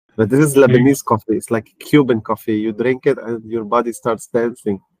But this is Lebanese coffee. It's like Cuban coffee. You drink it and your body starts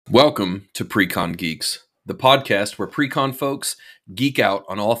dancing. Welcome to Precon Geeks, the podcast where Precon folks geek out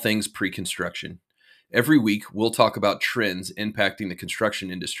on all things pre-construction. Every week, we'll talk about trends impacting the construction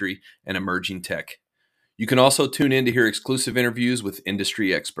industry and emerging tech. You can also tune in to hear exclusive interviews with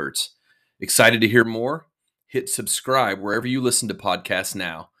industry experts. Excited to hear more? Hit subscribe wherever you listen to podcasts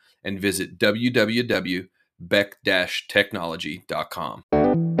now and visit www.beck-technology.com.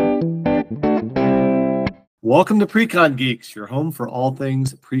 Welcome to Precon Geeks, your home for all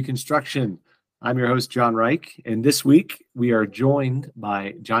things pre-construction. I'm your host, John Reich, and this week we are joined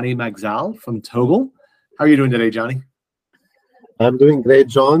by Johnny Magzal from Toggle. How are you doing today, Johnny? I'm doing great,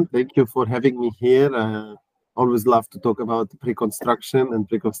 John. Thank you for having me here. Always love to talk about pre-construction and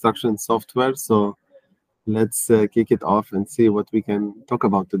pre-construction software. So let's kick it off and see what we can talk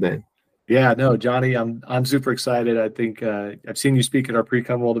about today. Yeah, no, Johnny, I'm super excited. I think I've seen you speak at our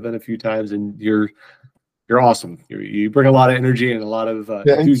Precon World event a few times, and you're awesome. You bring a lot of energy and a lot of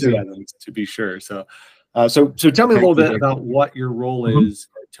enthusiasm, to be sure. So tell me a little bit about what your role is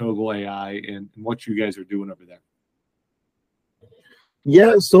at Toggle AI and what you guys are doing over there.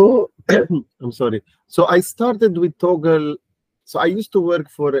 Yeah, so I'm sorry. So I started with Toggle. So I used to work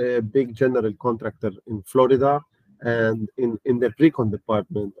for a big general contractor in Florida and in the Precon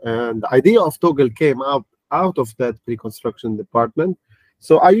department. And the idea of Toggle came out of that pre-construction department.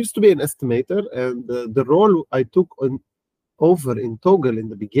 So I used to be an estimator, and the role I took over in Toggle in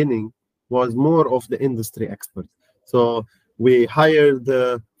the beginning was more of the industry expert. So we hired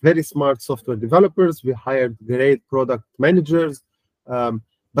very smart software developers, we hired great product managers,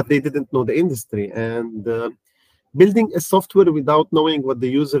 but they didn't know the industry. And building a software without knowing what the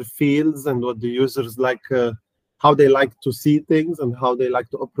user feels and what the users like, how they like to see things and how they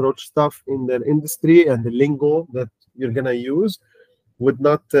like to approach stuff in their industry and the lingo that you're going to use would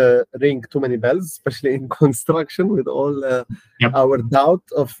not ring too many bells, especially in construction with all our doubt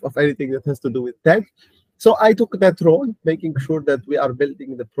of anything that has to do with tech. So I took that role, making sure that we are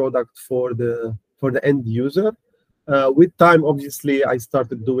building the product for the end user. With time, obviously, I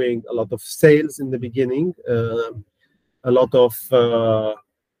started doing a lot of sales in the beginning, a lot of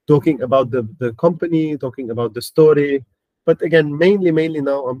talking about the company, talking about the story. But again, mainly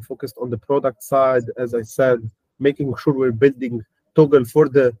now I'm focused on the product side, as I said, making sure we're building Toggle for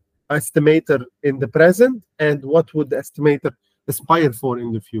the estimator in the present and what would the estimator aspire for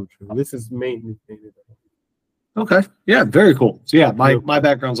in the future. This is mainly. Okay. Yeah, very cool. So yeah, my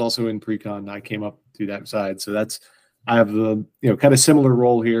background's also in Precon. I came up through that side. So I have a kind of similar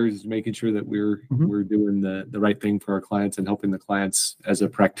role here, is making sure that we're doing the right thing for our clients and helping the clients as a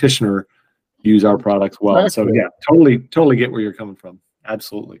practitioner use our products well. Exactly. So yeah, totally get where you're coming from.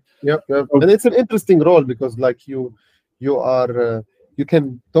 Absolutely. Yep. And it's an interesting role because like you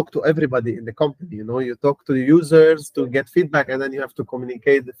can talk to everybody in the company. You talk to the users to get feedback, and then you have to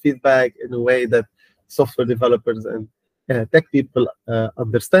communicate the feedback in a way that software developers and tech people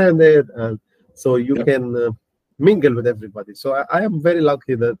understand it, and so you can mingle with everybody. So I am very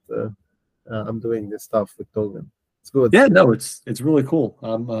lucky that I'm doing this stuff with Toggle. It's good. Yeah, no, it's really cool.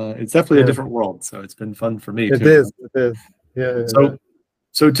 It's definitely a different world, so it's been fun for me too. It is. Yeah.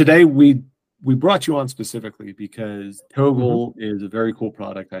 So today we brought you on specifically because Toggle is a very cool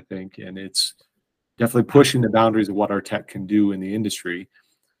product, I think, and it's definitely pushing the boundaries of what our tech can do in the industry.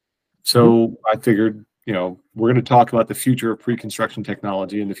 So I figured, we're going to talk about the future of pre-construction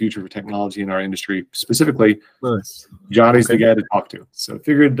technology and the future of technology in our industry specifically. Nice. Johnny's the guy to talk to. So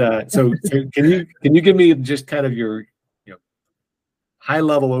figured so can you give me just kind of your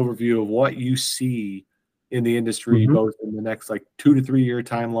high-level overview of what you see in the industry, both in the next 2 to 3 year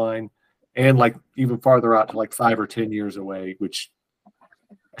timeline and even farther out to 5 or 10 years away, which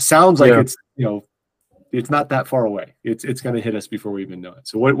sounds like it's not that far away. It's going to hit us before we even know it.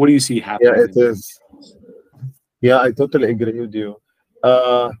 So what do you see happening? Yeah, it is. Yeah, I totally agree with you.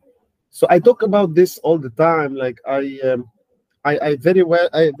 So I talk about this all the time. I very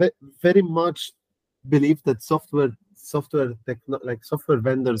much believe that software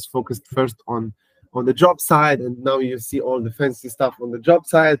vendors focused first on the job side, and now you see all the fancy stuff on the job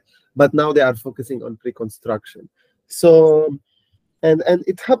side, but now they are focusing on pre-construction. So and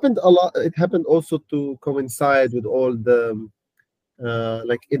it happened a lot. It happened also to coincide with all the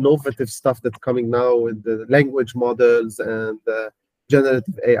innovative stuff that's coming now with the language models and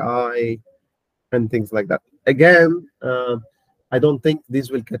generative AI and things like that. Again, I don't think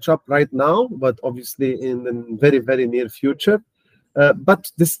these will catch up right now, but obviously in the very, very near future.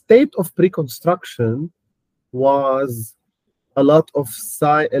 But the state of pre-construction was the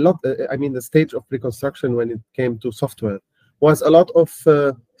stage of pre-construction when it came to software was a lot of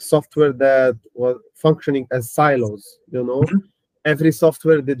software that was functioning as silos. Every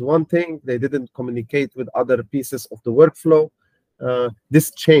software did one thing. They didn't communicate with other pieces of the workflow.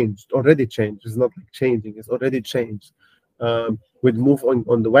 This already changed. It's not like changing, it's already changed. With move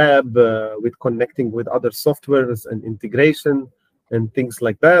on the web, with connecting with other softwares and integration and things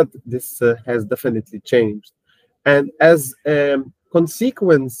like that, this has definitely changed. And as a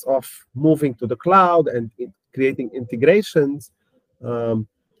consequence of moving to the cloud and creating integrations,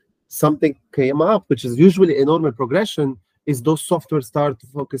 something came up, which is usually a normal progression, is those software start to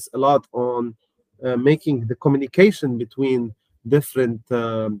focus a lot on making the communication between different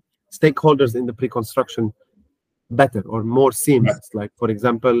stakeholders in the pre-construction better or more seamless. Like, for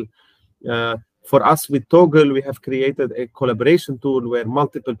example, for us with Toggle, we have created a collaboration tool where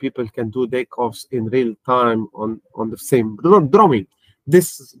multiple people can do takeoffs in real time on the same drawing.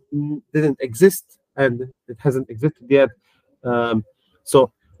 This didn't exist, and it hasn't existed yet.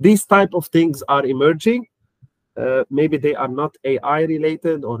 So these type of things are emerging. Maybe they are not AI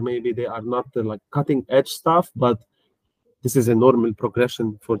related, or maybe they are not like cutting edge stuff, but this is a normal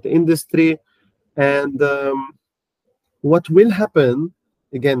progression for the industry. And what will happen,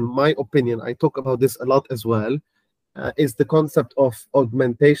 again, my opinion, I talk about this a lot as well, is the concept of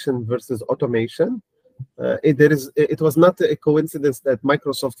augmentation versus automation. It was not a coincidence that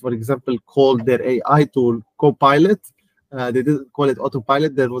Microsoft, for example, called their AI tool Copilot. They didn't call it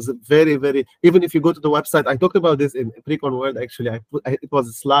autopilot. There was a very, even if you go to the website, I talked about this in Precon World, actually. It was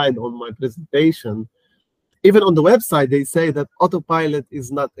a slide on my presentation. Even on the website, they say that Copilot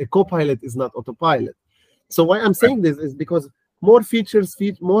is not autopilot. So why I'm saying this is because more features,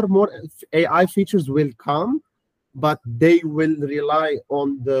 more AI features will come, but they will rely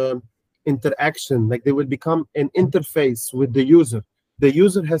on the interaction. Like, they will become an interface with the user. The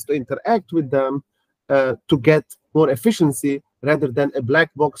user has to interact with them to get more efficiency, rather than a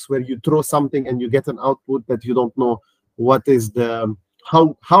black box where you throw something and you get an output that you don't know what is the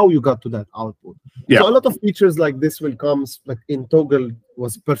how you got to that output. So a lot of features like this will come. Like in Toggle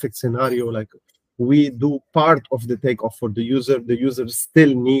was a perfect scenario. Like, we do part of the takeoff for the user. The user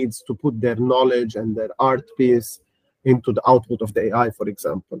still needs to put their knowledge and their art piece into the output of the AI, for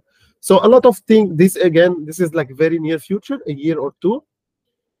example. So a lot of things. This is like very near future, a year or two.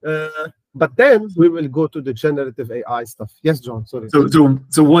 But then we will go to the generative AI stuff. Yes, John. Sorry.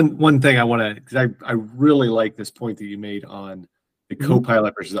 So one thing I want to, because I really like this point that you made on the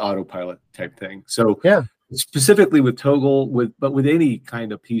Copilot versus autopilot type thing. So specifically with Toggle, but with any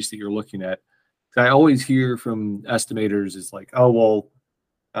kind of piece that you're looking at, I always hear from estimators is like, oh well,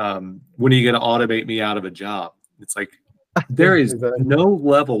 when are you going to automate me out of a job? It's like, there is no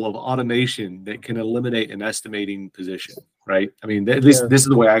level of automation that can eliminate an estimating position, right? I mean, at least this is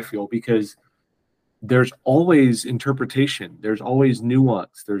the way I feel, because there's always interpretation, there's always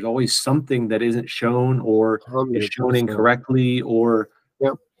nuance, there's always something that isn't shown or is shown incorrectly, or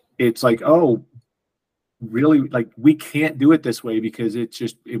it's like, oh, really, like, we can't do it this way because it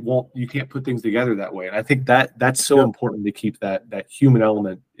won't, you can't put things together that way. And I think that's so important to keep that human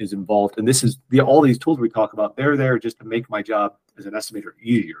element is involved. And this is all these tools we talk about, they're there just to make my job as an estimator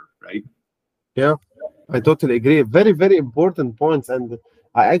easier, right? Yeah, I totally agree. Very, very important points. And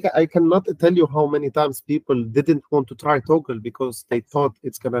I cannot tell you how many times people didn't want to try Toggle because they thought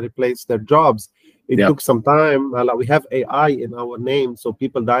it's going to replace their jobs. It took some time. We have AI in our name, so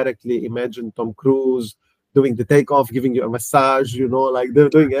people directly imagine Tom Cruise doing the takeoff, giving you a massage, like they're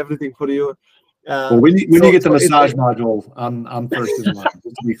doing everything for you. Well, when you get the massage module, I'm first in line,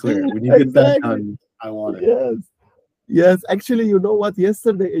 just to be clear. When you get that done, I want it. Yes, actually, you know what?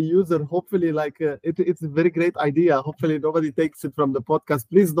 Yesterday, a user, hopefully, it's a very great idea. Hopefully, nobody takes it from the podcast.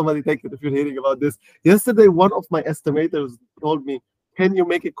 Please, nobody take it if you're hearing about this. Yesterday, one of my estimators told me, can you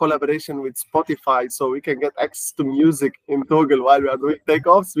make a collaboration with Spotify so we can get access to music in Toggle while we are doing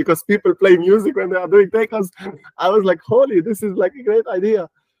takeoffs? Because people play music when they are doing takeoffs. I was like, holy, this is like a great idea.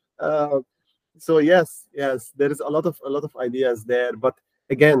 So yes, there is a lot of ideas there. But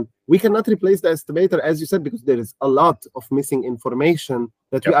again, we cannot replace the estimator, as you said, because there is a lot of missing information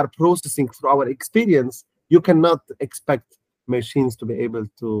that we are processing through our experience. You cannot expect machines to be able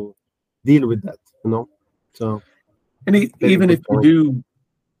to deal with that, So, and even if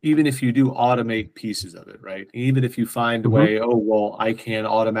you do automate pieces of it, right? Even if you find a way, oh well, I can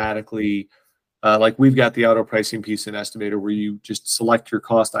automatically, like we've got the auto pricing piece in Estimator where you just select your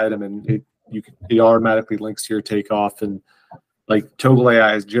cost item and it automatically links to your takeoff, and like Toggle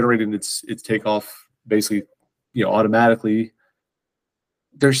AI is generating its takeoff basically, automatically.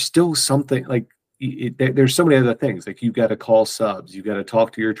 There's still something, like, there's so many other things. Like you've got to call subs, you've got to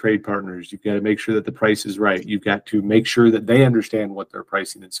talk to your trade partners, you've got to make sure that the price is right, you've got to make sure that they understand what they're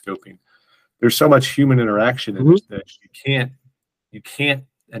pricing and scoping. There's so much human interaction in this that you can't,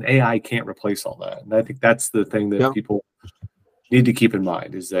 an AI can't replace all that. And I think that's the thing that people need to keep in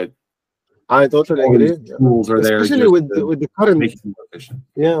mind, is that I totally agree. Tools are there, especially with the current,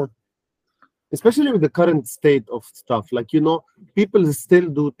 especially with the current state of stuff. Like, people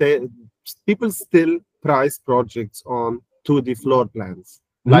still price projects on 2D floor plans.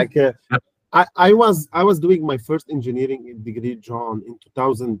 Like I was doing my first engineering degree, John, in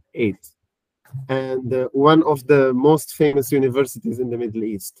 2008, and one of the most famous universities in the Middle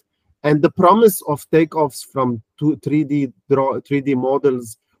East. And the promise of takeoffs from 3D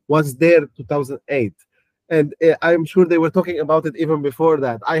models was there 2008. And I'm sure they were talking about it even before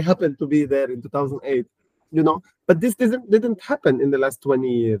that. I happened to be there in 2008, but this didn't happen in the last 20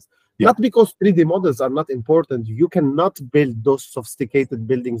 years. Not because 3D models are not important. You cannot build those sophisticated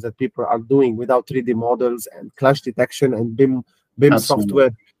buildings that people are doing without 3D models and clash detection and BIM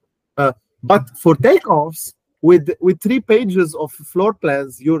software. But for takeoffs, with 3 pages of floor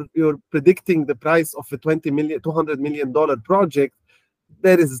plans, you're predicting the price of a $200 million project.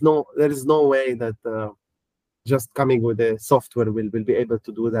 There is no way that just coming with a software will be able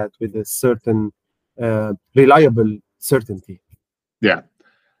to do that with a certain reliable certainty. Yeah,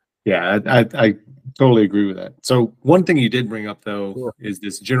 I totally agree with that. So one thing you did bring up, though, is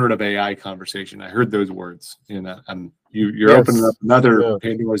this generative AI conversation. I heard those words, and you're opening up another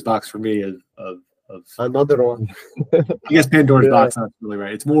Pandora's box for me of another one. I guess Pandora's box not really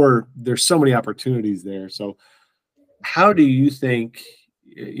right. It's more, there's so many opportunities there. So how do you think,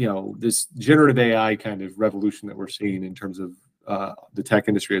 this generative AI kind of revolution that we're seeing in terms of the tech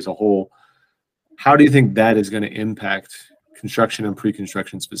industry as a whole, how do you think that is going to impact construction and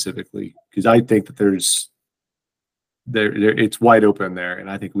pre-construction specifically? Because I think that it's wide open there, and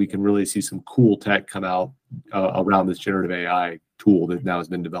I think we can really see some cool tech come out around this generative AI tool that now has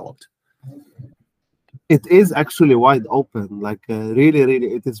been developed. It is actually wide open, like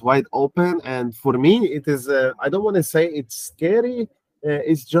really, it is wide open. And for me, it is, I don't want to say it's scary.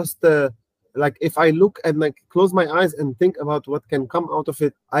 It's just like, if I look and close my eyes and think about what can come out of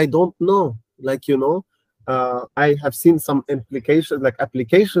it, I don't know. I have seen some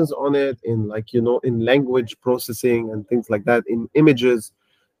applications on it in in language processing and things like that, in images.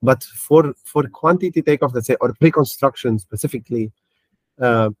 But for quantity takeoff, let's say, or pre-construction specifically,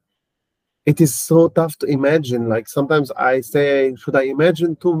 it is so tough to imagine. Like, sometimes I say, should I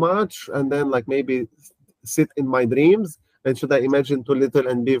imagine too much and then maybe sit in my dreams, and should I imagine too little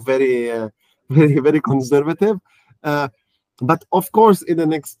and be very very, very conservative? But of course, in the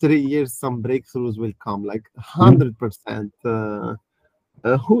next 3 years, some breakthroughs will come, 100%.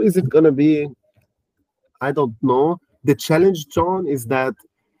 Who is it going to be? I don't know. The challenge, John, is that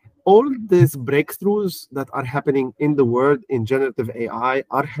all these breakthroughs that are happening in the world in generative AI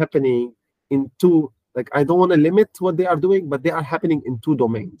are happening in two, I don't want to limit what they are doing, but they are happening in 2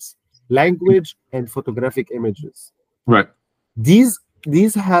 domains: language and photographic images. Right. These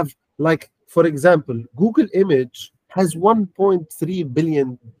have, for example, Google Image has 1.3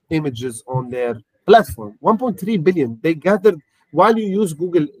 billion images on their platform. 1.3 billion. They gathered, while you use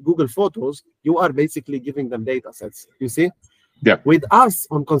Google Photos, you are basically giving them data sets. You see? Yeah. With us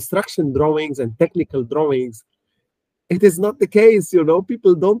on construction drawings and technical drawings, it is not the case.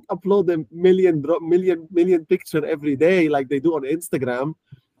 People don't upload a million picture every day like they do on Instagram.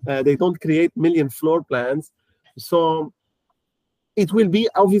 They don't create million floor plans. So it will be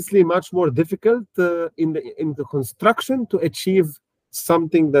obviously much more difficult in the construction to achieve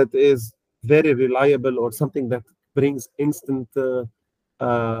something that is very reliable, or something that brings instant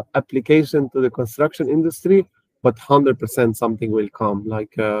application to the construction industry. But 100% something will come,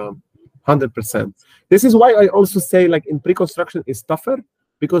 100%. This is why I also say, in pre-construction is tougher,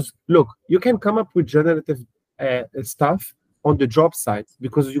 because look, you can come up with generative stuff on the job site,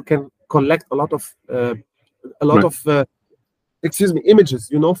 because you can collect a lot of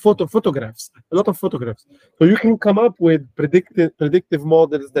images, photographs, a lot of photographs. So you can come up with predictive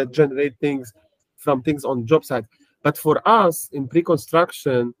models that generate things from things on job site. But for us in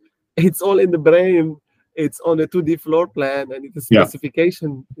pre-construction, it's all in the brain. It's on a 2D floor plan, and it's a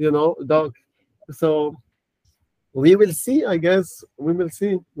specification, dog. So we will see, I guess. We will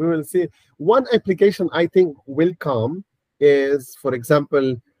see. One application I think will come is, for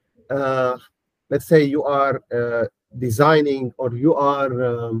example, let's say you are designing, or you are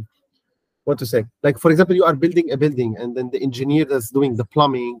for example, you are building a building, and then the engineer that's doing the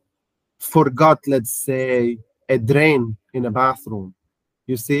plumbing forgot, let's say, a drain in a bathroom.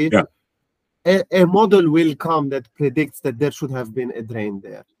 You see? a model will come that predicts that there should have been a drain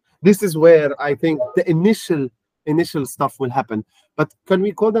there. This is where I think the initial stuff will happen. But can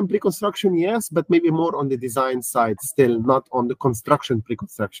we call them pre-construction? Yes, but maybe more on the design side still, not on the construction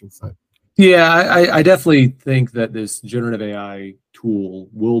pre-construction side. Yeah, I definitely think that this generative AI tool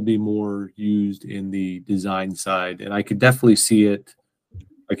will be more used in the design side. And I could definitely see it,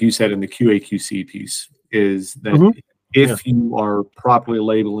 like you said, in the QA/QC piece, is that if you are properly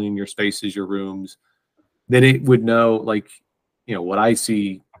labeling your spaces, your rooms, then it would know, like, what I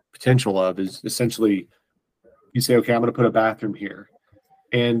see potential of is essentially you say, okay, I'm going to put a bathroom here.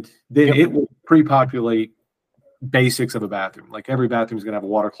 And then it will pre-populate basics of a bathroom. Like every bathroom is going to have a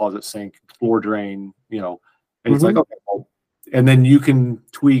water closet, sink, floor drain, and it's like, okay, well, and then you can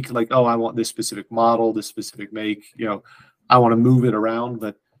tweak, like, oh, I want this specific model, this specific make, I want to move it around.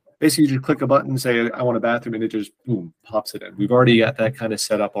 But basically, you just click a button, say, I want a bathroom, and it just, boom, pops it in. We've already got that kind of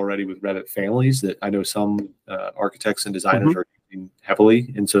set up already with Revit families that I know some architects and designers are using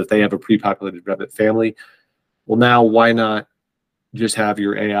heavily. And so if they have a pre-populated Revit family, well, now why not just have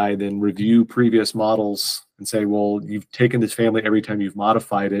your AI then review previous models and say, well, you've taken this family, every time you've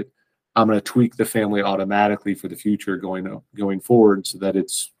modified it, I'm going to tweak the family automatically for the future going forward so that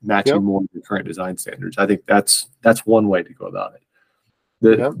it's matching more with the current design standards. I think that's one way to go about it.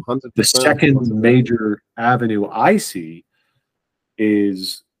 The second major avenue I see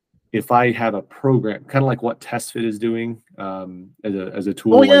is if I have a program, kind of like what TestFit is doing as a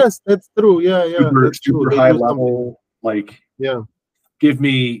tool. Oh, yes, that's true. Yeah, super high level, like, give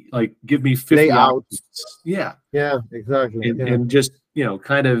me 50 layouts. Yeah, exactly. And just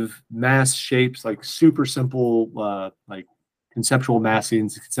kind of mass shapes, like super simple, like conceptual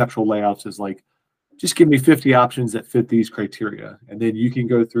massings, conceptual layouts is like, just give me 50 options that fit these criteria, and then you can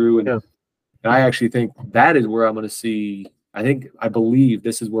go through and I actually think that is where I'm going to see. I believe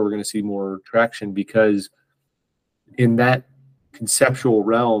this is where we're going to see more traction, because in that conceptual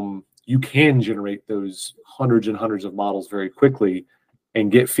realm, you can generate those hundreds and hundreds of models very quickly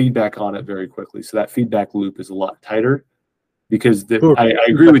and get feedback on it very quickly. So that feedback loop is a lot tighter, because I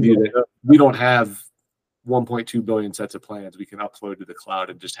agree with you that we don't have 1.2 billion sets of plans we can upload to the cloud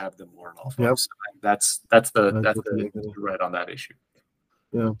and just have them learn off of. So that's the right on that issue.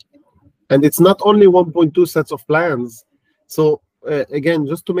 Yeah. And it's not only 1.2 sets of plans. So again,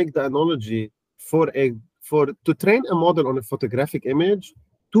 just to make the analogy, to train a model on a photographic image,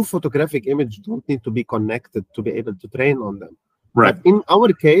 2 photographic images don't need to be connected to be able to train on them. Right. But in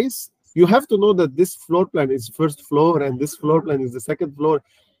our case, you have to know that this floor plan is first floor and this floor plan is the second floor.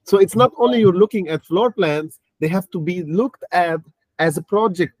 So it's not only you're looking at floor plans, they have to be looked at as a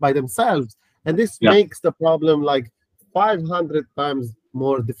project by themselves. And this makes the problem like 500 times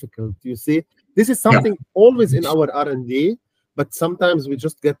more difficult. You see, this is something always in our R&D, but sometimes we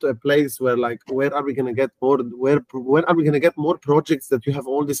just get to a place where, like, where are we going to get more? When are we going to get more projects that you have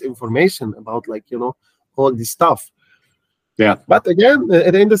all this information about, like, all this stuff? Yeah. But again,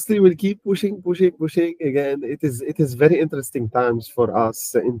 the industry will keep pushing. Again, it is very interesting times for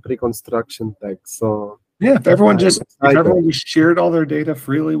us in pre-construction tech. So yeah, if everyone just shared all their data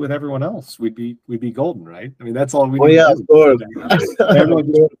freely with everyone else, we'd be golden, right? I mean, that's all we need. Oh yeah, of course.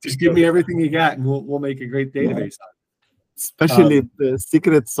 Everyone just give me everything you got, and we'll make a great database on it. Especially the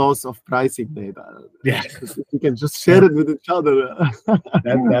secret sauce of pricing data. Yeah, we can just share it with each other.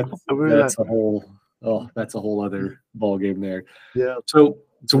 That's a whole. Oh, that's a whole other ball game there. Yeah. So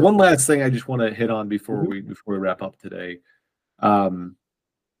one last thing I just want to hit on before we wrap up today. I'm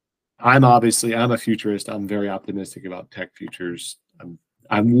a futurist. I'm very optimistic about tech futures.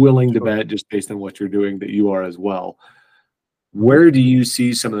 I'm willing to bet, just based on what you're doing, that you are as well. Where do you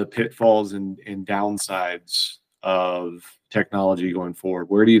see some of the pitfalls and downsides of technology going forward?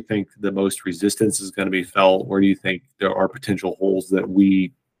 Where do you think the most resistance is going to be felt? Where do you think there are potential holes that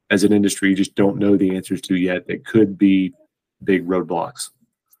we as an industry just don't know the answers to yet that could be big roadblocks?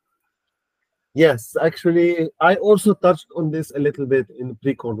 Yes, actually, I also touched on this a little bit in the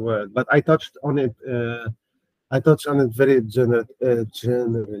Precon world, but I touched on it very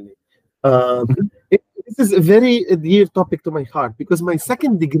generally. This is a very dear topic to my heart, because my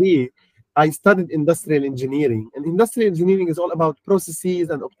second degree, I studied industrial engineering, and industrial engineering is all about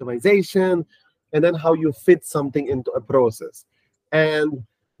processes and optimization, and then how you fit something into a process. And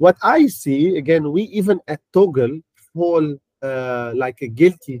what I see, again, we even at Toggle fall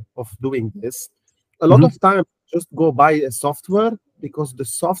guilty of doing this. A lot of times, just go buy a software because the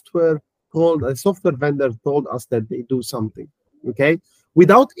software vendor told us that they do something, okay,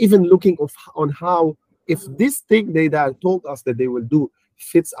 without even looking on how, if this thing they told us that they will do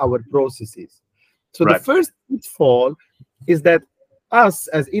fits our processes. So the first pitfall is that us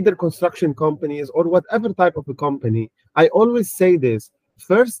as either construction companies or whatever type of a company, I always say this: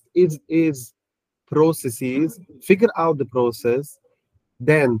 first is processes, figure out the process,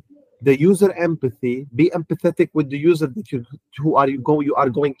 then the user empathy, be empathetic with the user that you are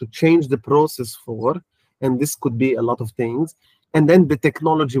going to change the process for, and this could be a lot of things, and then the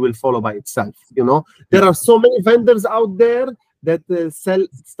technology will follow by itself. There are so many vendors out there that sell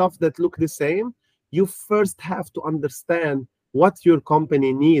stuff that look the same. You first have to understand what your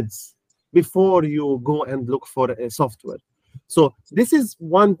company needs before you go and look for a software. So this is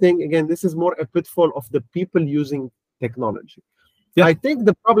one thing. Again, this is more a pitfall of the people using technology. Yeah. I think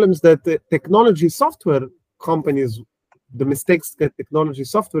the problems that the technology software companies, the mistakes that technology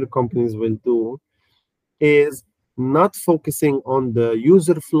software companies will do is not focusing on the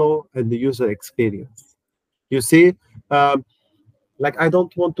user flow and the user experience. You see, like, I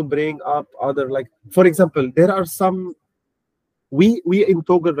don't want to bring up other, like, for example, there are some, we in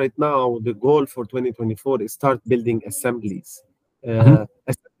Toggle right now, the goal for 2024 is start building assemblies.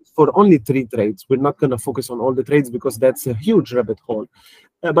 For only 3 trades. We're not going to focus on all the trades because that's a huge rabbit hole.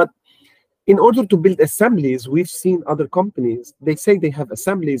 But in order to build assemblies, we've seen other companies, they say they have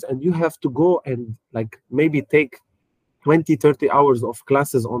assemblies, and you have to go and like maybe take 20-30 hours of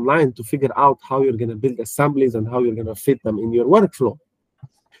classes online to figure out how you're going to build assemblies and how you're going to fit them in your workflow.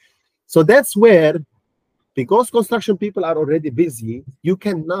 So that's where, because construction people are already busy, you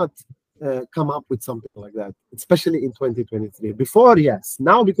cannot come up with something like that, especially in 2023. Before, yes.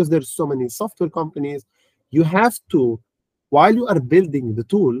 Now, because there's so many software companies, you have to, while you are building the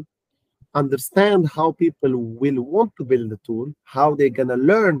tool, understand how people will want to build the tool, how they're going to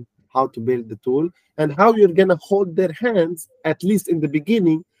learn how to build the tool, and how you're going to hold their hands, at least in the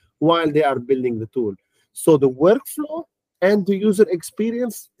beginning, while they are building the tool. So the workflow and the user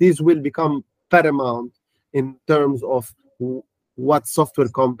experience, these will become paramount in terms of what software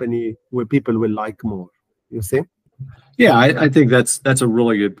company where people will like more. You see? Yeah, I think that's a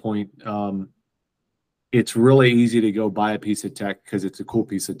really good point. It's really easy to go buy a piece of tech because it's a cool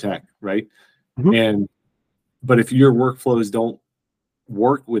piece of tech, right? But if your workflows don't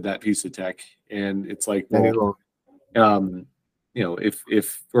work with that piece of tech, and it's like, well,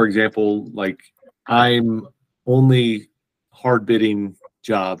 if for example, like, I'm only hard bidding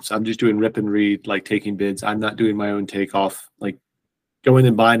jobs, I'm just doing rip and read, like taking bids, I'm not doing my own takeoff, like going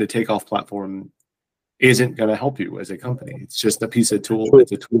and buying a takeoff platform isn't going to help you as a company. It's just a piece of tool.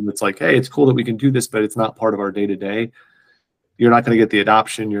 It's a tool that's like, hey, it's cool that we can do this, but it's not part of our day-to-day. You're not going to get the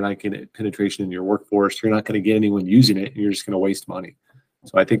adoption. You're not going to get penetration in your workforce. You're not going to get anyone using it. And you're just going to waste money.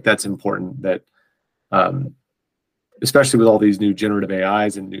 So I think that's important, that especially with all these new generative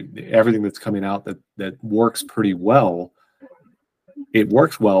AIs and everything that's coming out that works pretty well. It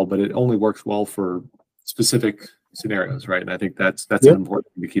works well, but it only works well for specific scenarios, right? And I think that's an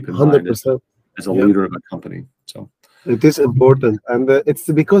important thing to keep in mind as a leader of a company. So it is important, and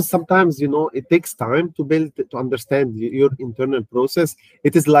it's because sometimes it takes time to build, to understand your internal process.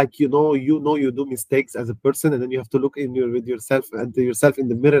 It is like you do mistakes as a person, and then you have to look with yourself in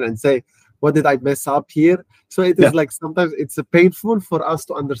the mirror and say, what did I mess up here? So it is like sometimes it's painful for us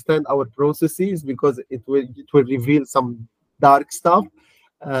to understand our processes because it will reveal some dark stuff.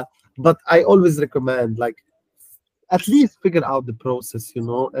 But I always recommend, like, at least figure out the process,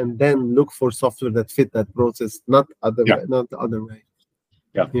 and then look for software that fit that process, not the other way.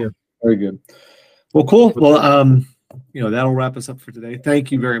 Yeah. Very good. Well, cool. Well, that'll wrap us up for today.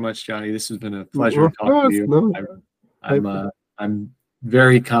 Thank you very much, Johnny. This has been a pleasure talking to you. I'm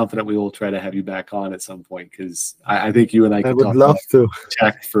very confident we will try to have you back on at some point, because I think you and I could would love to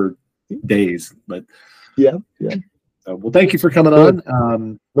tech for days. But yeah. So, well, thank you for coming on.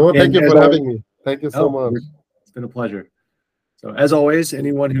 Thank you for having me. Thank you so much. It's been a pleasure. So as always,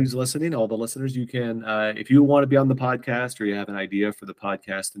 anyone who's listening, all the listeners, you can, if you want to be on the podcast or you have an idea for the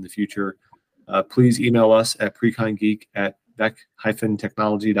podcast in the future, please email us at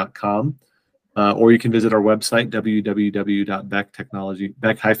precongeek@beck-technology.com, or you can visit our website,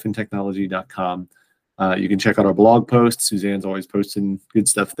 www.beck-technology.com. You can check out our blog posts. Suzanne's always posting good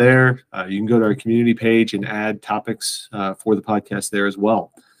stuff there. You can go to our community page and add topics for the podcast there as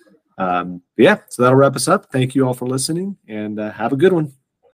well. So that'll wrap us up. Thank you all for listening, and have a good one.